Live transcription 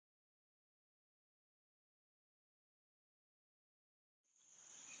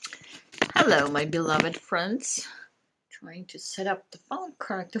Hello, my beloved friends. Trying to set up the phone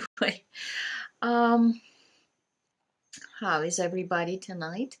correct way. Um, how is everybody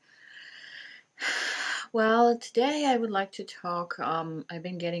tonight? Well, today I would like to talk. I've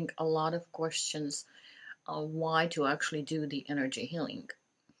been getting a lot of questions on why to actually do the energy healing.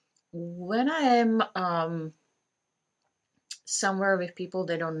 When I am somewhere with people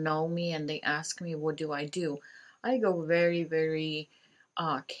that don't know me and they ask me what do, I go very, very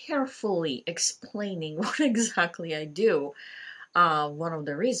carefully explaining what exactly I do. One of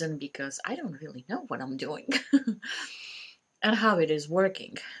the reasons because I don't really know what I'm doing and how it is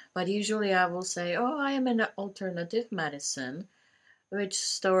working. But usually I will say, oh, I am in alternative medicine, which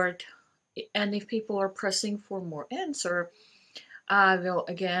start, and if people are pressing for more answer, I will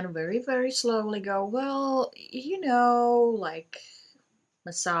again very, very slowly go, well, like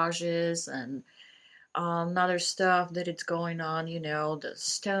massages and other stuff that it's going on, the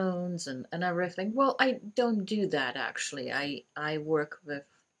stones and everything. Well, I don't do that actually. I work with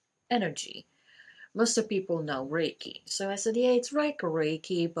energy. Most of people know Reiki. So I said, yeah, it's like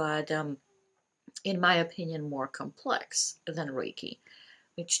Reiki, but in my opinion, more complex than Reiki,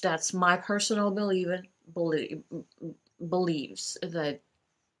 which that's my personal beliefs that,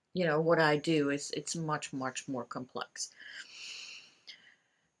 what I do is it's much, much more complex.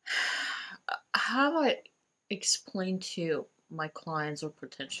 How I explain to my clients or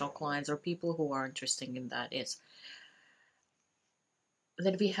potential clients or people who are interested in that is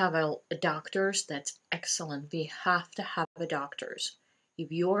that we have a doctors that's excellent. We have to have a doctors.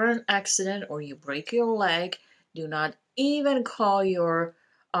 If you're in an accident or you break your leg, do not even call your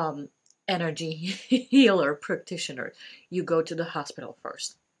um, energy healer practitioner. You go to the hospital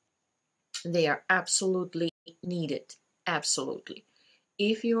first. They are absolutely needed. Absolutely.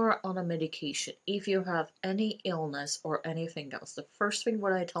 If you are on a medication, if you have any illness or anything else, the first thing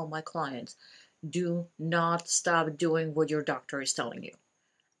what I tell my clients, do not stop doing what your doctor is telling you.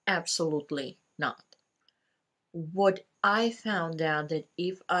 Absolutely not. What I found out that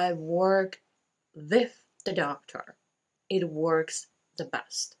if I work with the doctor, it works the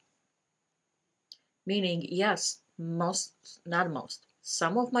best. Meaning, yes, not most,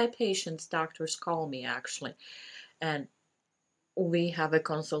 some of my patients, doctors call me actually, and we have a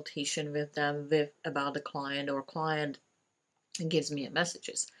consultation with them about the client, or client gives me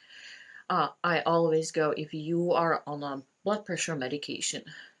messages. I always go, if you are on a blood pressure medication,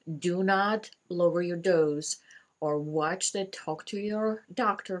 do not lower your dose or watch that. Talk to your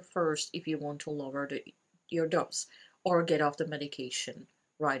doctor first if you want to lower your dose or get off the medication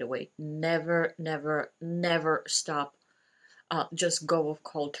right away. Never, never, never stop. Just go off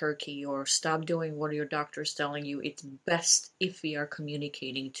cold turkey or stop doing what your doctor is telling you. It's best if we are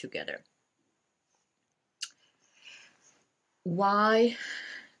communicating together. Why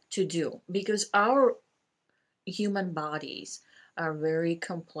to do? Because our human bodies are very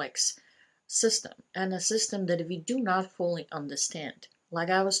complex system, and a system that we do not fully understand. Like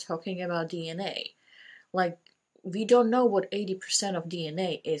I was talking about DNA. Like, we don't know what 80% of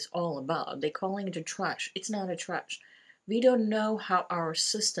DNA is all about. They're calling it a trash. It's not a trash. We don't know how our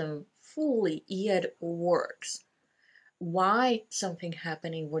system fully yet works. Why something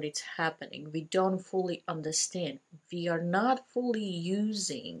happening when it's happening, we don't fully understand. We are not fully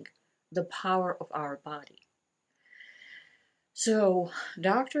using the power of our body. So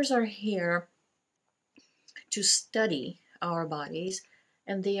doctors are here to study our bodies,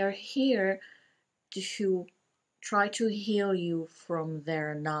 and they are here to try to heal you from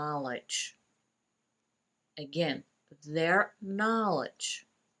their knowledge. Again, their knowledge,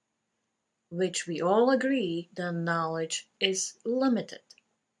 which we all agree the knowledge is limited.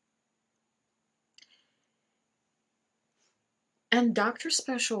 And doctors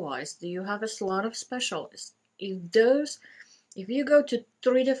specialize. Do you have a lot of specialists? If you go to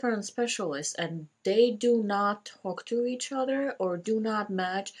 3 different specialists and they do not talk to each other or do not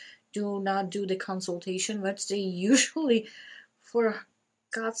match, do not do the consultation, which they usually, for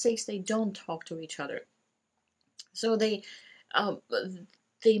God's sakes, they don't talk to each other. So um,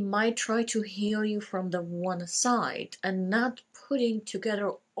 they might try to heal you from the one side and not putting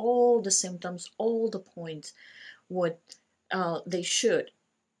together all the symptoms, all the points, what they should.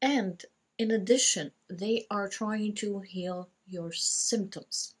 And in addition, they are trying to heal your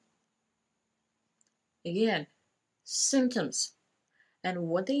symptoms. Again, symptoms. And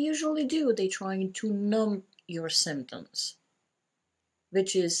what they usually do, they trying to numb your symptoms,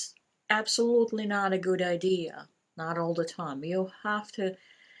 which is absolutely not a good idea. Not all the time. You have to,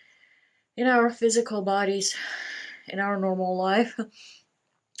 in our physical bodies, in our normal life,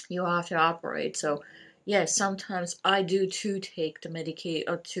 you have to operate. So Yes, sometimes I do too take the medicate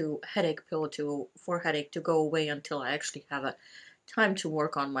or to headache pill to for headache to go away until I actually have a time to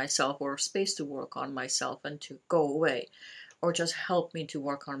work on myself or space to work on myself and to go away, or just help me to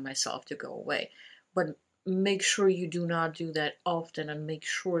work on myself to go away. But make sure you do not do that often, and make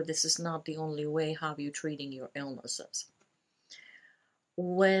sure this is not the only way how you're treating your illnesses.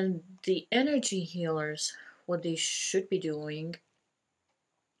 When the energy healers, what they should be doing,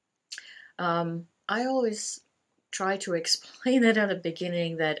 I always try to explain it at the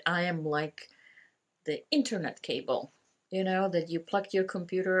beginning that I am like the internet cable, that you plug your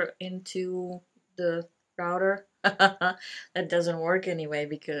computer into the router. That doesn't work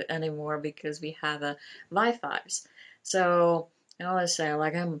anymore because we have a Wi-Fi's. So I always say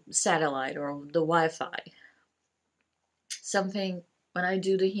like I'm satellite or the Wi-Fi. Something when I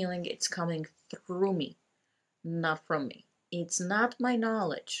do the healing, it's coming through me, not from me. It's not my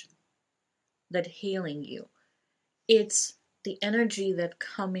knowledge that healing you. It's the energy that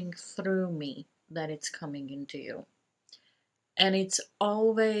coming through me that it's coming into you. And it's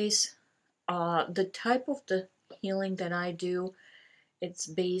always the type of the healing that I do, it's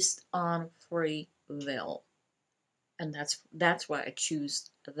based on free will. And that's why I choose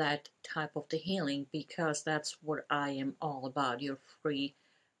that type of the healing, because that's what I am all about, your free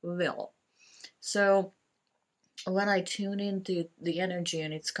will. So when I tune into the energy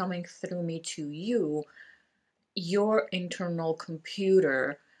and it's coming through me to you, your internal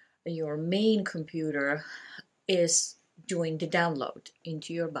computer, your main computer, is doing the download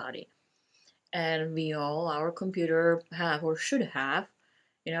into your body. And we all, our computer have or should have,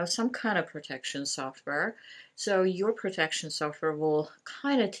 some kind of protection software. So your protection software will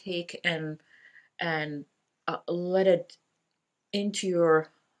kind of take and let it into your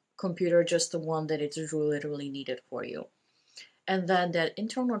computer, just the one that it's really needed for you. And then that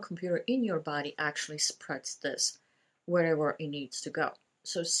internal computer in your body actually spreads this wherever it needs to go.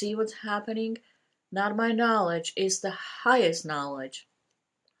 So see what's happening? Not my knowledge is the highest knowledge,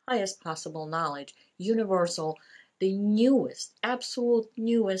 highest possible knowledge, universal, the newest, absolute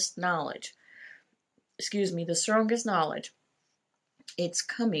newest knowledge. Excuse me, the strongest knowledge. It's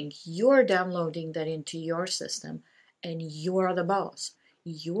coming. You're downloading that into your system, and you're the boss.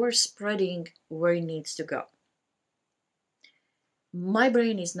 You're spreading where it needs to go. My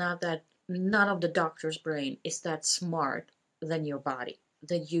brain is not that, none of the doctor's brain is that smart than your body,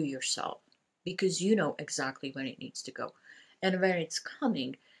 than you yourself, because you know exactly when it needs to go. And when it's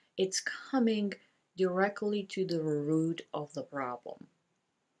coming directly to the root of the problem,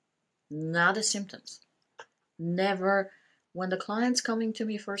 not the symptoms. Never, when the client's coming to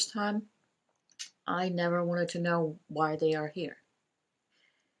me first time, I never wanted to know why they are here.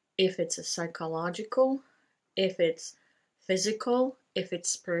 If it's a psychological, if it's physical, if it's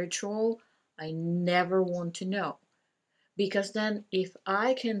spiritual, I never want to know. Because then if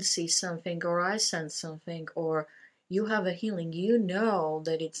I can see something or I sense something or you have a healing, you know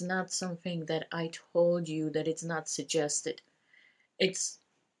that it's not something that I told you, that it's not suggested. It's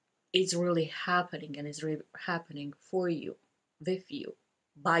it's really happening, and it's really happening for you, with you,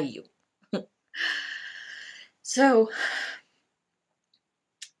 by you. So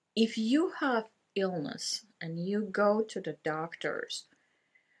if you have illness and you go to the doctors,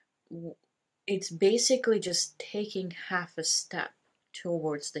 it's basically just taking half a step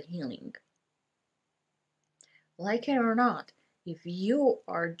towards the healing. Like it or not, if you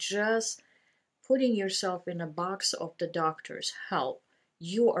are just putting yourself in a box of the doctor's help,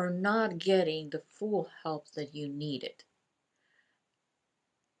 you are not getting the full help that you needed.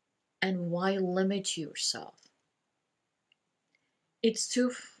 And why limit yourself? It's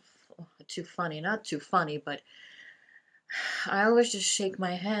too funny, not too funny, but I always just shake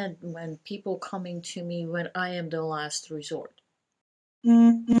my head when people coming to me when I am the last resort.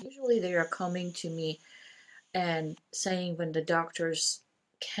 Usually they are coming to me and saying when the doctors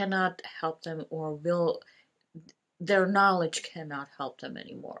cannot help them or will, their knowledge cannot help them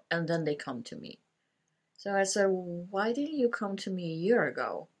anymore, and then they come to me. So I said, why didn't you come to me a year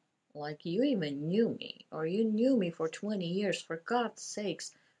ago? Like you even knew me, or you knew me for 20 years, for God's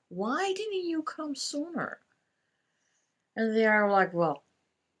sakes. Why didn't you come sooner? And they are like, well,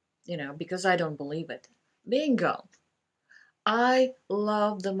 because I don't believe it. Bingo. I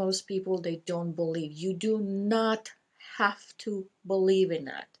love the most people they don't believe. You do not have to believe in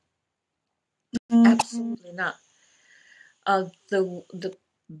that. Absolutely not. The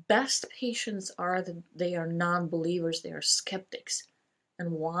best patients are they are non-believers. They are skeptics.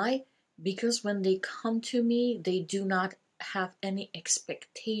 And why? Because when they come to me, they do not have any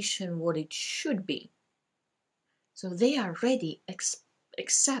expectation what it should be. So they are ready,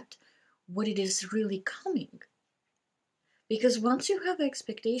 accept what it is really coming. Because once you have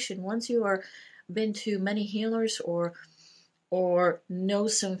expectation, once you are been to many healers, or know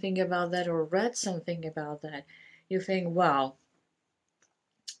something about that, or read something about that, you think, wow,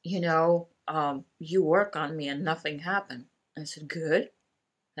 you work on me and nothing happened. I said, good.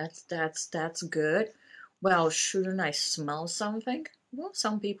 That's good. Well, shouldn't I smell something? Well,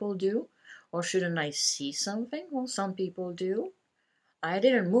 some people do. Or shouldn't I see something? Well, some people do. I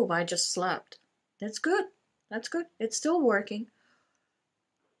didn't move, I just slept. That's good. That's good. It's still working.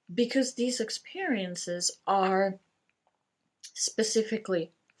 Because these experiences are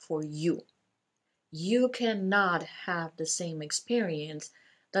specifically for you. You cannot have the same experience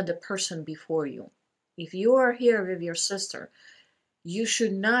that the person before you. If you are here with your sister, you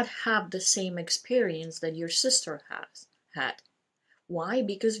should not have the same experience that your sister has had. Why?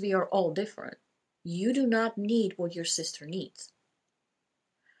 Because we are all different. You do not need what your sister needs.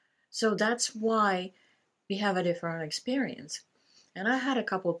 So that's why we have a different experience. And I had a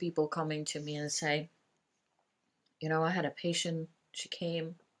couple of people coming to me and say, I had a patient, she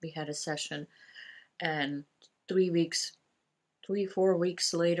came, we had a session, and 3 weeks, 4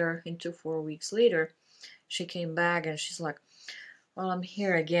 weeks later, into 4 weeks later, she came back and she's like, well, I'm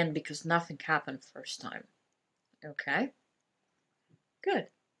here again because nothing happened first time. Okay, good.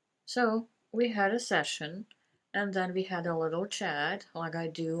 So we had a session, and then we had a little chat, like I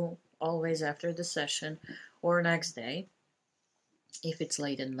do always after the session or next day, if it's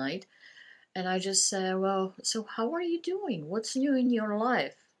late at night. And I just said, well, so how are you doing? What's new in your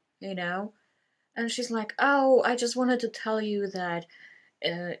life? And she's like, oh, I just wanted to tell you that,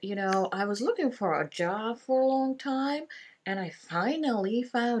 I was looking for a job for a long time, and I finally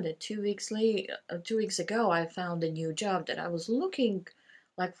found it 2 weeks late. 2 weeks ago, I found a new job that I was looking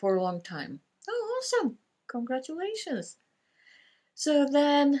like for a long time. Oh, awesome! Congratulations. So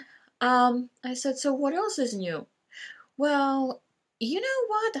then, I said, so what else is new? Well, you know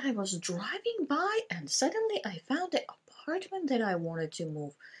what? I was driving by, and suddenly I found the apartment that I wanted to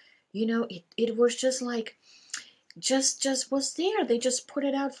move. It was just like just was there. They just put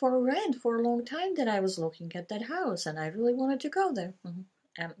it out for rent for a long time that I was looking at that house, and I really wanted to go there.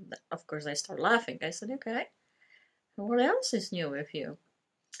 And of course I started laughing. I said, okay, what else is new with you?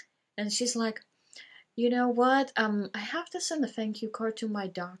 And she's like, you know what? I have to send a thank you card to my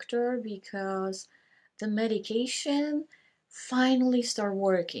doctor because the medication finally started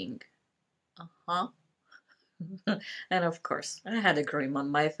working. Uh-huh. And of course, I had a grin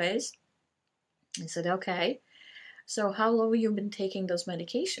on my face. I said, okay. So how long have you been taking those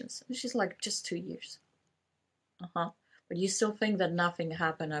medications? And she's like, just 2 years. Uh-huh. But you still think that nothing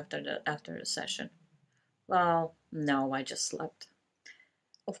happened after the session? Well, no, I just slept.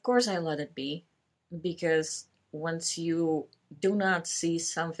 Of course I let it be, because once you do not see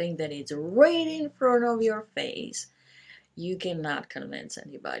something that is right in front of your face, you cannot convince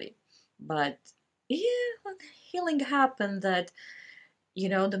anybody. But yeah, when healing happened, that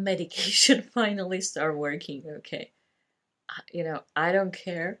the medication finally started working. Okay, I don't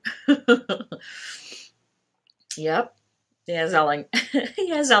care. Yep. Yes, Ellen.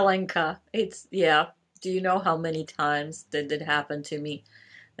 Yes, Alenka. It's, yeah. Do you know how many times did it happen to me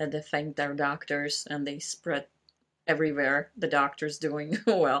that they thanked their doctors and they spread everywhere the doctors doing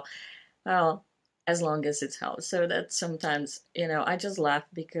well, as long as it's help. So that sometimes, I just laugh,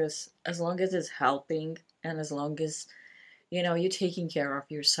 because as long as it's helping, and as long as, you're taking care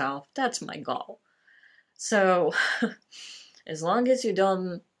of yourself, that's my goal. So as long as you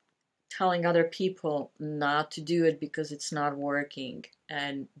don't telling other people not to do it because it's not working,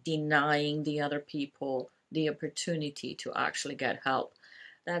 and denying the other people the opportunity to actually get help,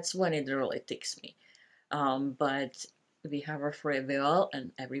 that's when it really ticks me. But we have a free will,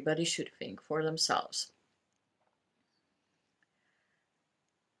 and everybody should think for themselves.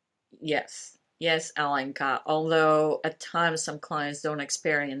 Yes. Yes, Alenka. Although at times some clients don't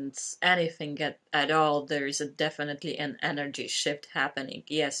experience anything at all, there is definitely an energy shift happening.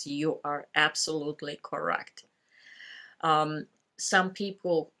 Yes, you are absolutely correct. Um, some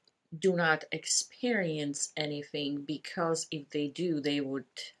people do not experience anything, because if they do, they would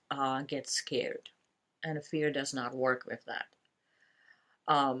get scared, and fear does not work with that.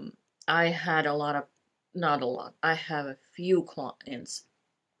 Um, I had a lot of, not a lot, I have a few clients,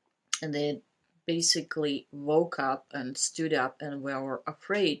 and they basically woke up and stood up and were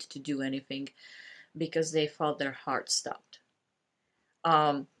afraid to do anything because they felt their heart stopped.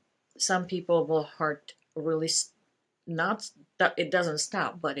 Um, some people will heart really not that it doesn't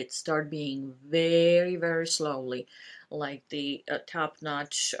stop, but it start being very, very slowly, like the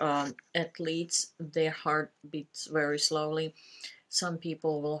top-notch athletes, their heart beats very slowly. Some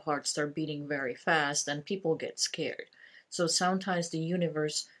people will heart start beating very fast and people get scared. So sometimes the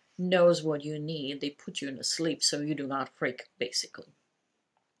universe knows what you need. They put you in a sleep so you do not freak, basically,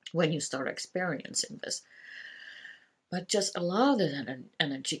 when you start experiencing this. But just allow the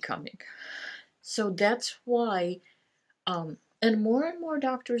energy coming. So that's why, and more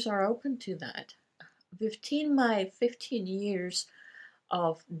doctors are open to that. 15 years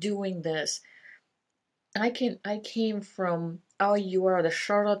of doing this, I came from, oh, you are the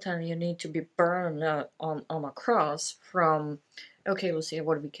charlatan, you need to be burned on a cross, from, okay, Lucia,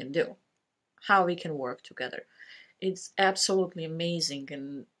 what we can do, how we can work together. It's absolutely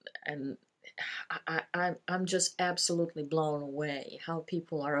amazing, and I'm just absolutely blown away how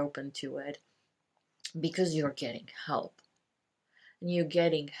people are open to it, because you're getting help. And you're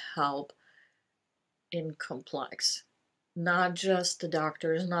getting help in complex, not just the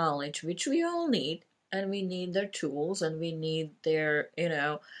doctor's knowledge, which we all need, and we need their tools, and we need their,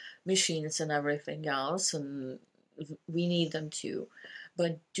 machines and everything else, and we need them too.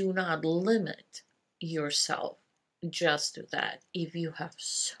 But do not limit yourself just to that. If you have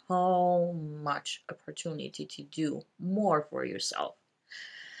so much opportunity to do more for yourself,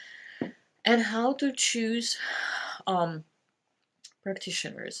 and how to choose um,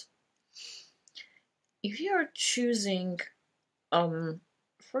 practitioners. If you are choosing, um,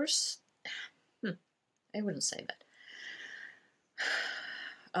 first, I wouldn't say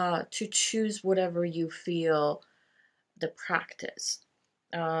that. To choose whatever you feel the practice.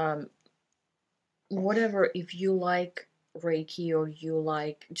 Um, Whatever, if you like Reiki, or you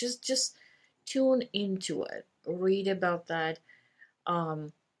like, just tune into it. Read about that,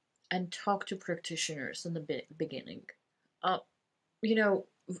 um, and talk to practitioners in the beginning. Uh, you know,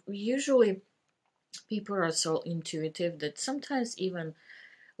 usually people are so intuitive that sometimes even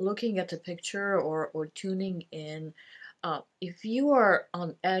looking at the picture, or tuning in, if you are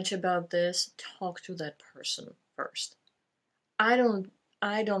on edge about this, talk to that person first. I don't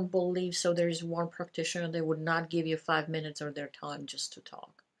I don't believe so there is one practitioner that would not give you 5 minutes of their time just to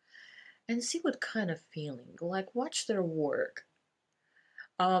talk. And see what kind of feeling. Like, watch their work.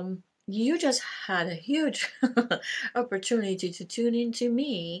 You just had a huge opportunity to tune into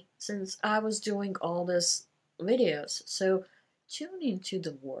me since I was doing all this videos. So tune into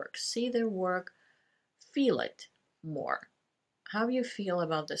the work, see their work, feel it more. How you feel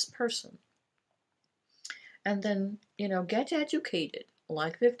about this person. And then, get educated.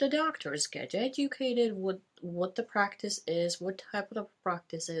 Like with the doctors, get educated what the practice is, what type of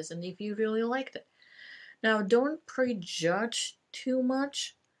practice is, and if you really liked it. Now, don't prejudge too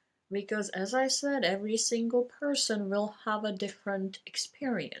much, because, as I said, every single person will have a different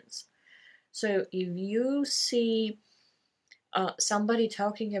experience. So if you see somebody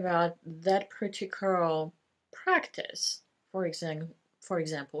talking about that particular practice, for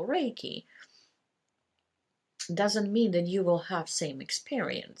example, Reiki, doesn't mean that you will have same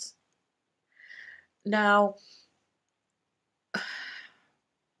experience. Now,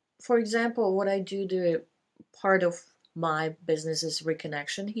 for example, what I do, the part of my business is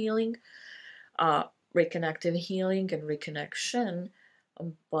reconnection healing, uh, reconnective healing and reconnection,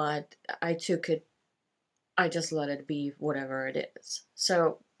 but I just let it be whatever it is.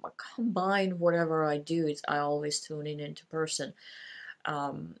 So I combine whatever I do. I always tune in into person,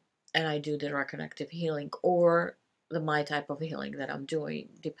 um, and I do the reconnective healing, or my type of healing that I'm doing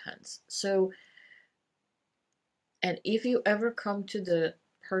depends. So, and if you ever come to the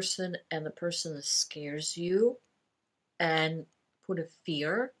person and the person scares you and put a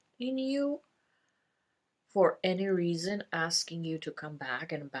fear in you for any reason, asking you to come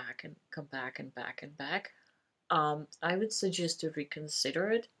back and back and come back and back and back, I would suggest to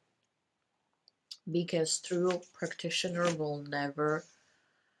reconsider it, because true practitioner will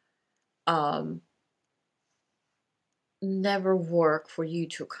um, never work for you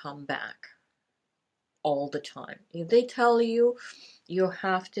to come back all the time. If they tell you you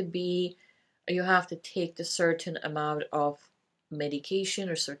have to take the certain amount of medication,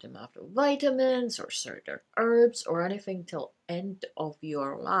 or certain amount of vitamins, or certain herbs, or anything till end of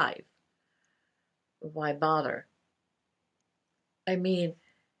your life, why bother? I mean,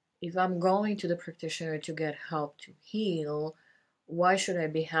 if I'm going to the practitioner to get help to heal, why should I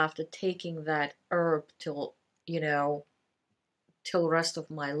be have to taking that herb till, till rest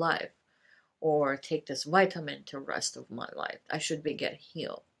of my life, or take this vitamin till rest of my life? I should be get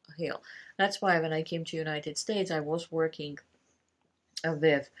heal. That's why when I came to United States, I was working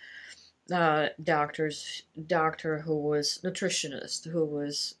with doctor who was nutritionist, who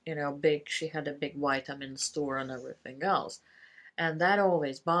was, big. She had a big vitamin store and everything else, and that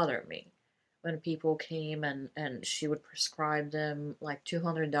always bothered me. when people came and she would prescribe them like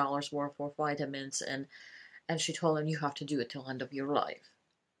 $200 worth of vitamins, and she told them you have to do it till end of your life.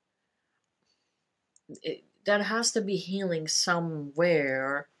 That has to be healing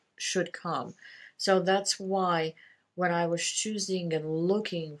somewhere should come. So that's why when I was choosing and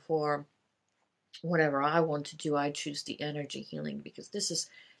looking for whatever I want to do, I choose the energy healing because this is,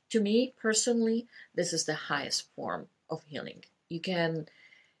 to me personally, this is the highest form of healing. You can,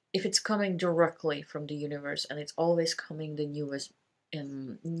 if it's coming directly from the universe and it's always coming the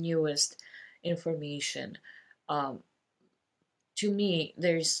newest information, um, to me,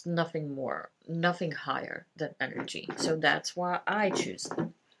 there's nothing more, nothing higher than energy. So that's why I choose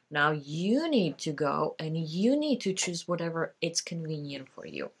them. Now you need to go and you need to choose whatever it's convenient for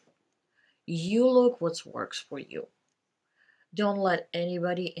you. You look what works for you. Don't let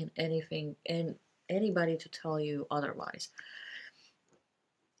anybody and anything and anybody to tell you otherwise.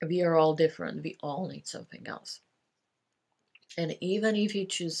 We are all different. We all need something else. And even if you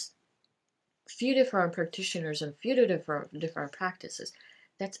choose few different practitioners and few different practices,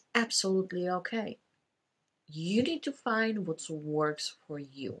 that's absolutely okay. You need to find what works for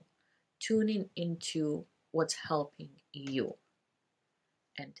you, tuning into what's helping you,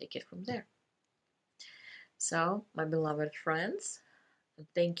 and take it from there. So, my beloved friends,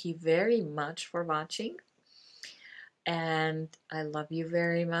 thank you very much for watching, and I love you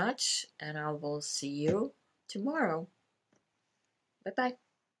very much, and I will see you tomorrow. Bye bye.